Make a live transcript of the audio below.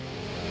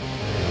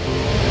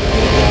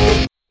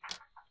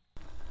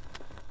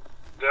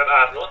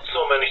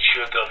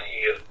children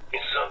here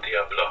in San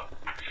Diablo.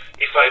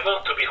 If I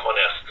want to be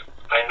honest,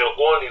 I know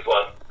only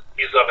one,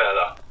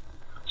 Isabella.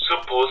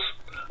 Suppose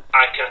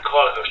I can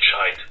call her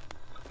child.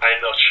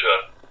 I'm not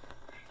sure.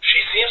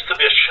 She seems to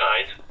be a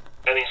child,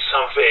 and in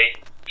some way,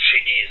 she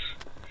is.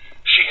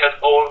 She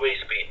had always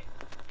been.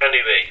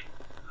 Anyway,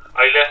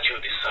 I let you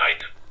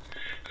decide.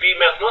 We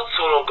met not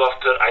so long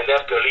after I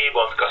left the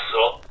Leiband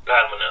Castle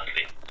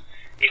permanently.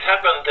 It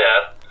happened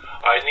there.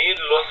 I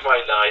nearly lost my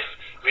life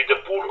with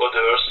the poor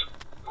others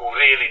who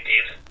really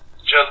did,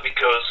 just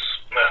because,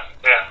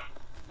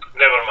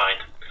 never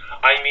mind.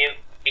 I mean,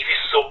 it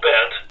is so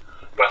bad,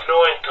 but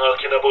now I'm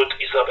talking about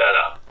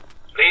Isabella.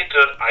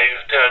 Later I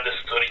will tell the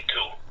story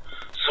too.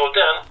 So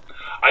then,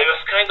 I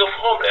was kind of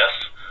homeless,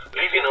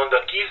 living on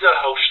the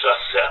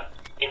Kieselhausstrasse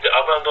in the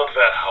abandoned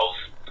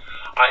warehouse.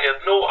 I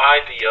had no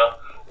idea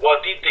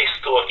what did they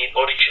store in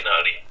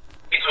originally.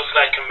 It was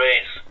like a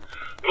maze.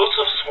 Lots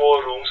of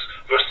small rooms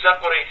were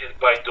separated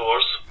by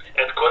doors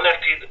and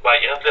connected by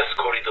endless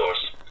corridors.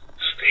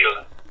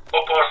 Still,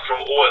 apart from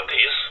all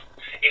this,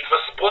 it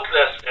was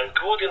spotless and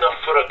good enough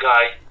for a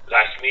guy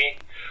like me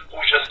who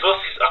just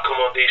lost his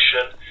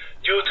accommodation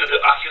due to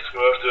the acute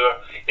murder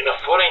in a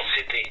foreign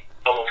city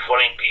among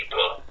foreign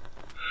people.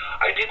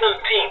 I didn't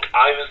think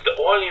I was the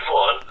only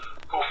one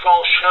who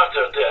found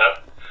shelter there,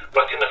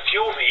 but in a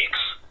few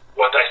weeks,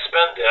 what I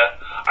spent there,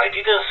 I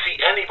didn't see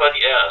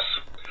anybody else.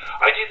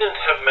 I didn't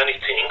have many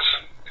things,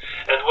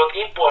 and what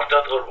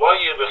important or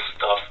valuable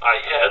stuff I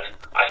had,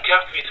 I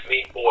kept with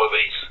me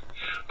always.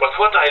 But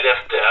what I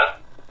left there,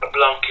 a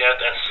blanket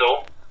and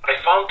so, I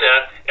found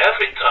there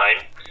every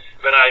time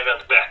when I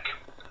went back.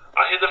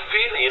 I had a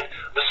feeling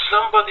that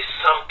somebody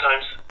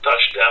sometimes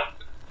touched them,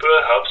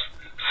 perhaps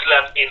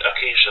slept in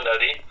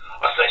occasionally,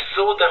 as I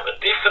saw them a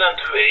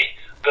different way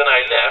than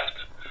I left,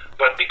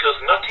 but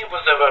because nothing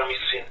was ever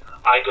missing,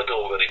 I got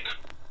over it.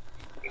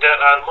 There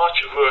are much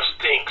worse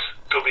things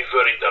to be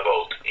worried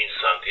about in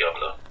San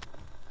Diablo.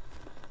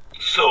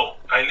 So,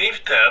 I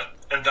lived there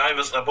and I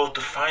was about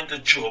to find a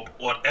job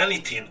or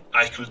anything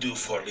I could do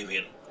for a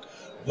living.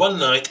 One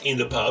night in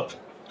the pub,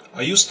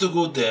 I used to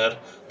go there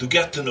to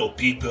get to know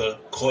people,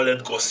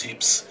 collect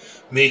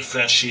gossips, make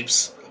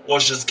friendships, or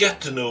just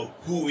get to know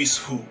who is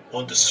who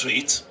on the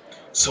street.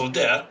 So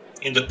there,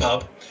 in the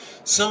pub,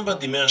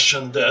 somebody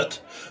mentioned that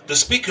the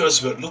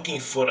speakers were looking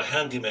for a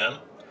handyman,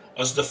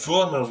 as the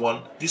former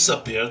one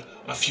disappeared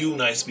a few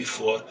nights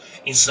before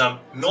in some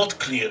not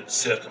clear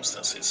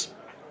circumstances.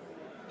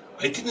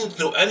 I didn't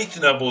know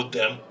anything about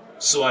them,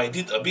 so I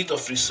did a bit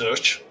of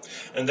research,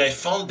 and I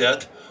found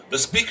that the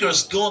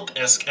speakers don't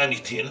ask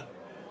anything,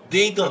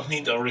 they don't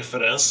need a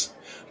reference,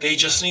 they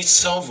just need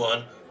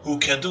someone who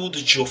can do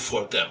the job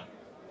for them.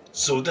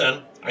 So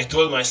then I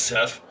told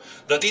myself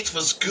that it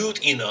was good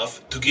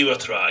enough to give a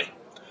try.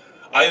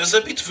 I was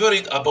a bit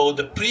worried about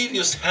the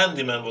previous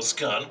handyman was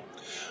gone,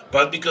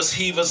 but because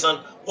he was an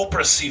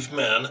oppressive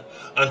man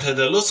and had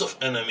a lot of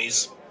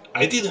enemies,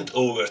 I didn't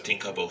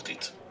overthink about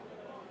it.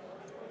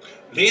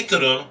 Later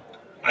on,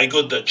 I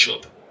got that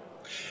job,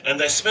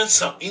 and I spent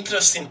some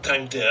interesting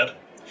time there,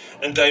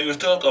 and I will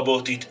talk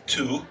about it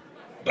too,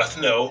 but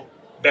now,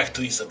 back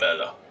to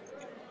Isabella.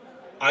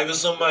 I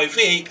was on my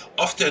way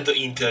after the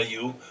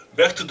interview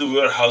back to the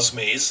warehouse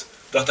maze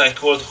that I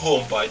called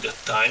home by that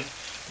time,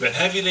 when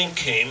heavy rain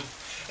came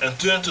and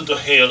turned to the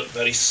hail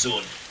very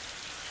soon.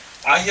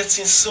 I had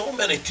seen so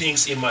many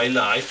things in my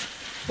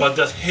life, but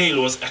that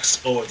hail was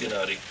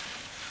extraordinary.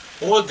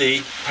 All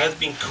day had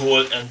been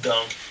cold and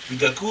damp,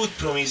 with a good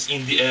promise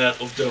in the air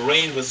of the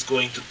rain was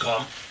going to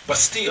come, but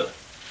still,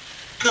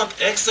 can't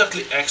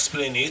exactly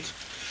explain it,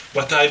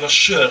 but I was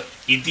sure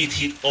it did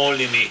hit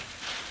only me.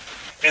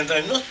 And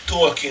I'm not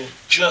talking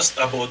just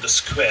about the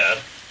square,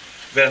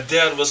 where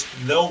there was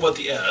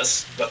nobody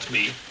else but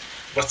me,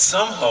 but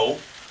somehow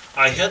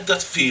I had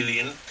that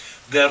feeling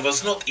there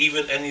was not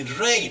even any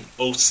rain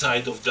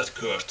outside of that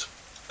court.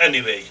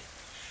 Anyway,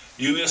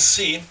 you will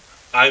see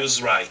I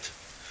was right.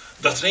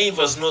 That rain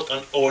was not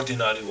an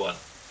ordinary one.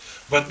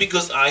 But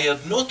because I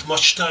had not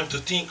much time to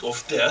think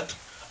of that,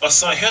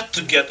 as I had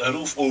to get a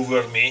roof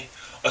over me,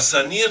 as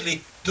I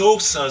nearly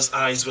 1,000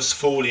 eyes was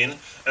falling,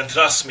 and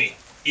trust me,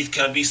 it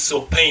can be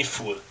so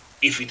painful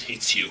if it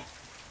hits you.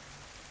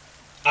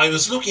 I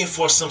was looking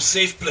for some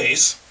safe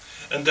place,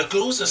 and the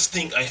closest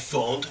thing I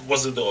found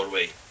was a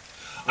doorway.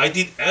 I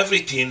did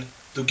everything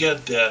to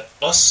get there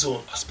as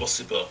soon as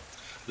possible.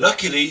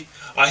 Luckily,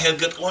 I had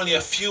got only a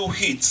few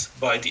hits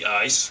by the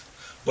ice,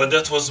 but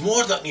that was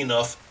more than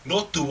enough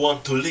not to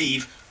want to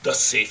leave that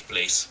safe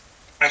place.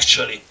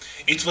 Actually,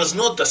 it was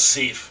not that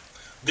safe.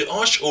 The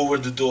arch over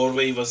the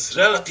doorway was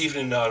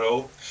relatively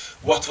narrow,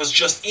 what was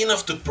just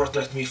enough to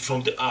protect me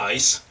from the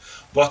ice,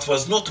 but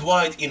was not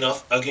wide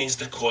enough against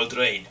the cold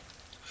rain.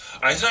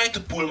 I tried to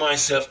pull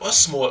myself as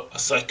small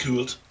as I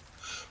could,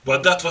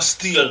 but that was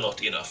still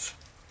not enough.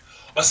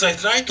 As I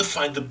tried to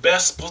find the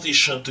best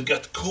position to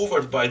get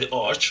covered by the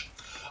arch,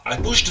 I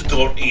pushed the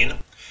door in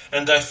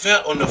and I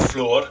fell on the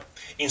floor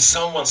in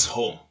someone's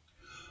home.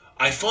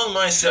 I found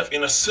myself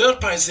in a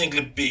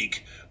surprisingly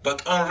big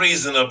but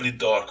unreasonably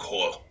dark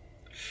hall.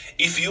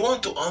 If you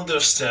want to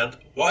understand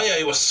why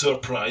I was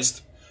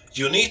surprised,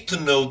 you need to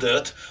know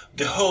that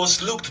the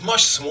house looked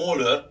much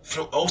smaller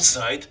from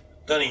outside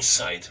than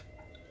inside.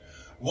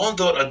 One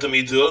door at the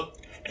middle,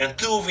 and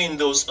two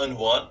windows on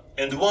one,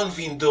 and one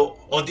window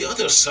on the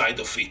other side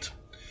of it.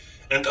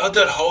 And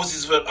other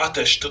houses were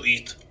attached to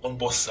it on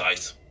both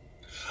sides.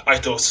 I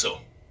thought so.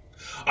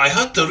 I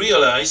had to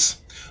realize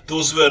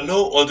those were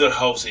no other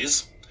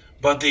houses,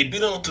 but they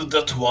belonged to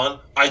that one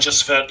I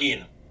just fell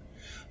in.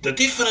 The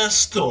different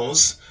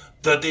stones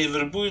that they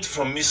were built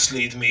from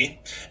misled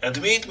me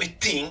and made me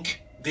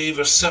think they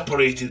were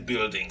separated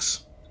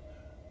buildings.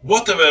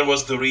 Whatever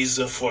was the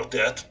reason for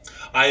that,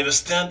 I was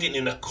standing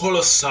in a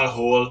colossal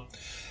hall,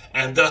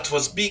 and that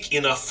was big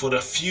enough for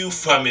a few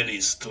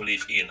families to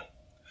live in.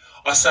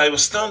 As I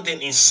was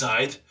standing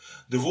inside,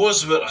 the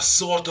walls were a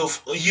sort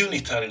of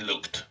unitary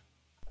looked.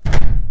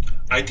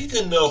 I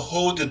didn't know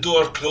how the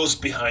door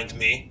closed behind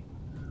me,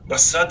 but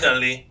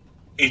suddenly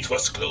it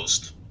was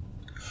closed.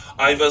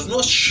 I was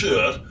not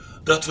sure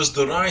that was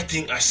the right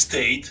thing I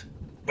stayed,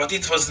 but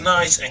it was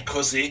nice and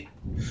cozy,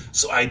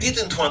 so I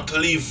didn't want to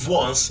leave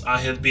once I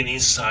had been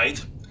inside,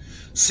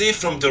 safe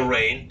from the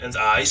rain and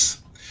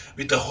ice,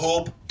 with the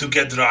hope to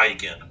get dry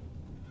again.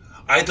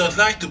 I don't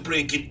like to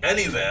break in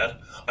anywhere,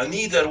 I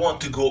neither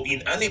want to go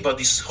in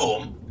anybody's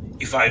home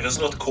if I was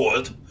not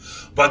cold,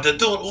 but the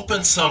door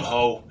opened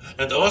somehow,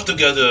 and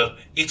altogether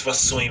it was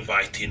so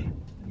inviting.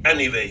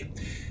 Anyway,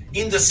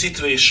 in the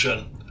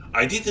situation,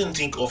 I didn't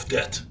think of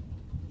that.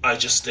 I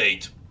just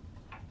stayed.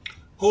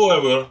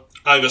 However,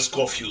 I was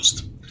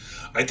confused.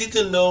 I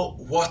didn't know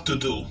what to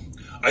do.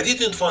 I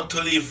didn't want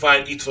to leave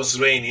while it was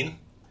raining,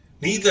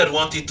 neither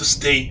wanted to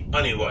stay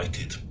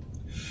uninvited.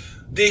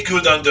 They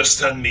could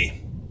understand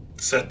me,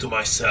 said to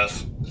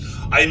myself.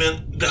 I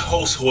meant the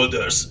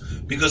householders,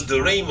 because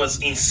the rain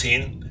was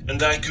insane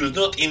and I could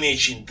not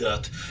imagine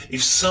that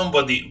if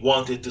somebody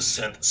wanted to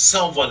send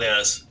someone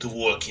else to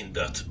work in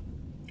that.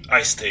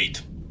 I stayed.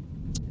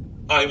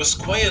 I was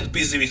quite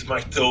busy with my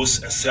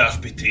thoughts and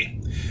self-pity,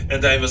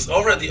 and I was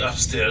already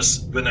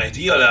upstairs when I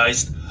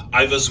realized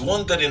I was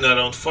wandering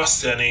around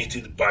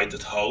fascinated by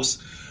that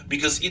house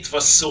because it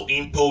was so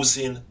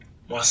imposing,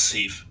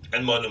 massive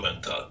and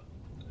monumental,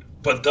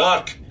 but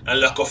dark and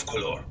lack of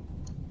color.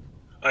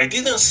 I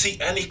didn't see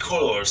any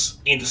colors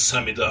in the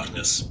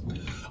semi-darkness.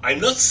 I'm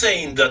not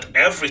saying that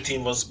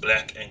everything was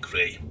black and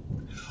grey.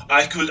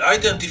 I could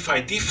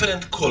identify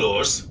different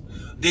colors,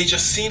 they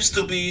just seemed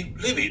to be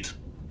livid.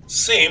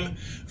 Same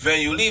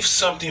when you leave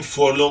something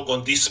for long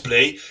on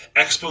display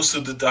exposed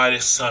to the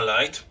direct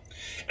sunlight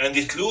and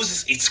it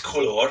loses its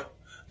color,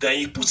 then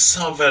you put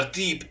somewhere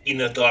deep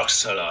in a dark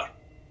cellar.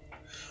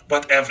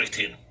 But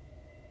everything.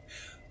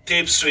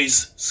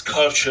 Tapestries,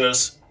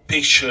 sculptures,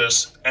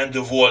 pictures and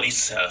the wall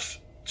itself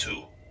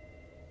too.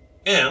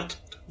 And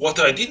what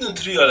I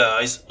didn't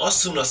realize as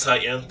soon as I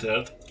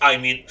entered,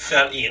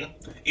 fell in,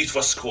 it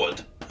was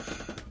cold.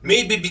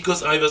 Maybe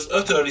because I was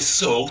utterly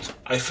soaked,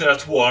 I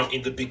felt warm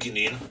in the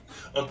beginning,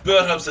 and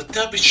perhaps the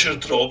temperature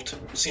dropped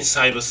since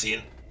I was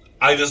in.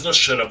 I was not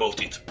sure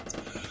about it.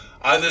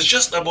 I was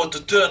just about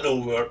to turn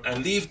over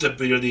and leave the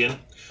building,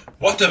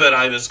 whatever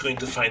I was going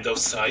to find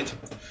outside.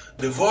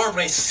 The warm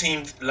rain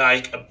seemed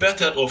like a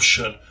better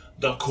option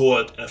than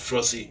cold and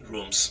frozy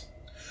rooms.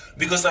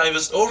 Because I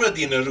was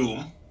already in a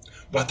room,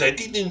 but I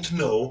didn't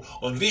know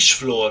on which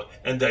floor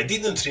and I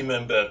didn't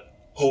remember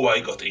how I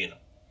got in.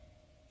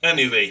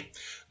 Anyway,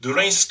 the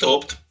rain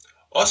stopped,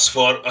 as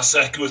far as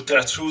I could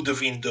tell through the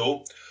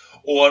window,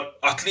 or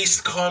at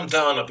least calmed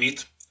down a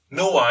bit.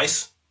 No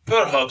ice,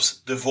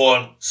 perhaps the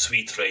warm,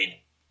 sweet rain.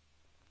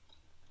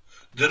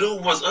 The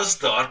room was as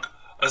dark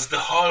as the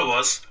hall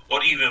was,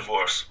 or even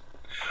worse,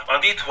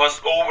 and it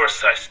was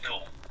oversized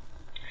too.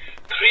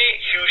 3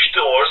 huge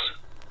doors,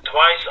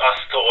 twice as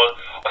tall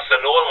as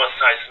a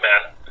normal-sized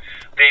man.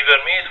 They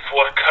were made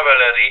for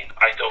cavalry,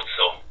 I thought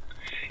so.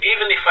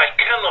 Even if I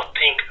cannot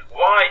think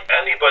why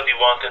anybody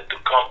wanted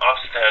to come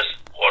upstairs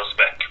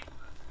horseback.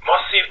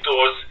 Massive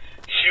doors,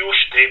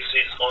 huge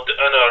tapestries on the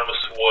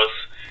enormous walls,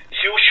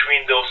 huge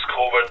windows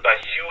covered by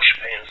huge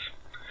panes.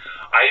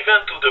 I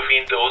went to the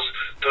windows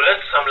to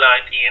let some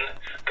light in,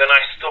 then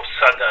I stopped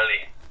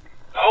suddenly.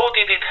 How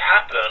did it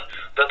happen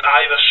that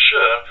I was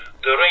sure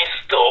the rain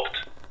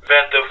stopped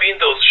when the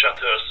window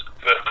shutters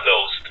were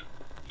closed?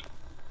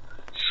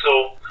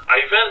 So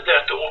I went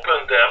there to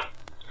open them,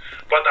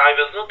 but I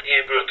was not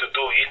able to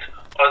do it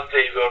as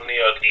they were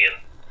nailed in.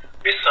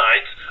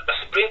 Besides, a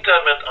splinter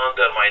went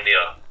under my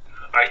nail.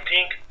 I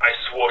think I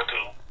swore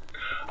to.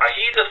 I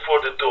headed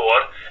for the door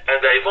and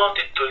I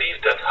wanted to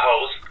leave that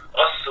house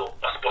as soon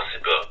as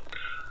possible.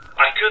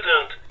 I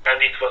couldn't,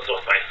 and it was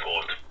not my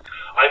fault.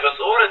 I was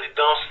already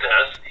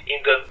downstairs in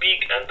that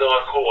big and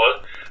dark hall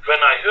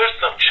when I heard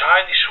some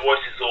childish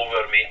voices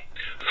over me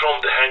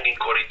from the hanging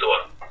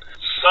corridor.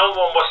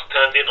 Someone was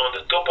standing on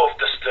the top of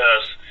the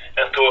stairs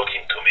and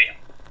talking to me.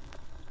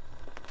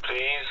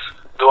 Please,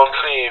 don't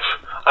leave.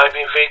 I've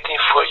been waiting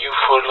for you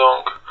for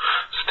long.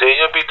 Stay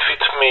a bit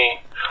with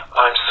me.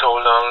 I'm so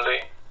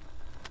lonely.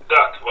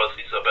 That was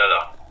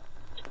Isabella.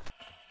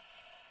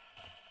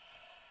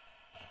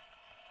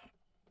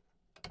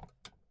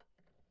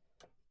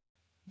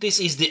 This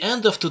is the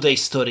end of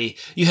today's story.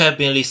 You have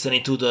been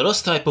listening to the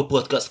Lost Typo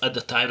podcast at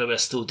the Time Travel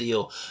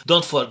Studio.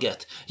 Don't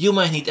forget, you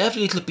might need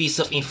every little piece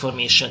of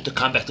information to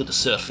come back to the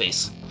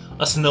surface,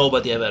 as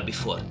nobody ever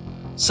before.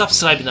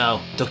 Subscribe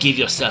now to give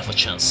yourself a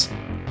chance.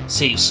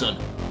 See you soon.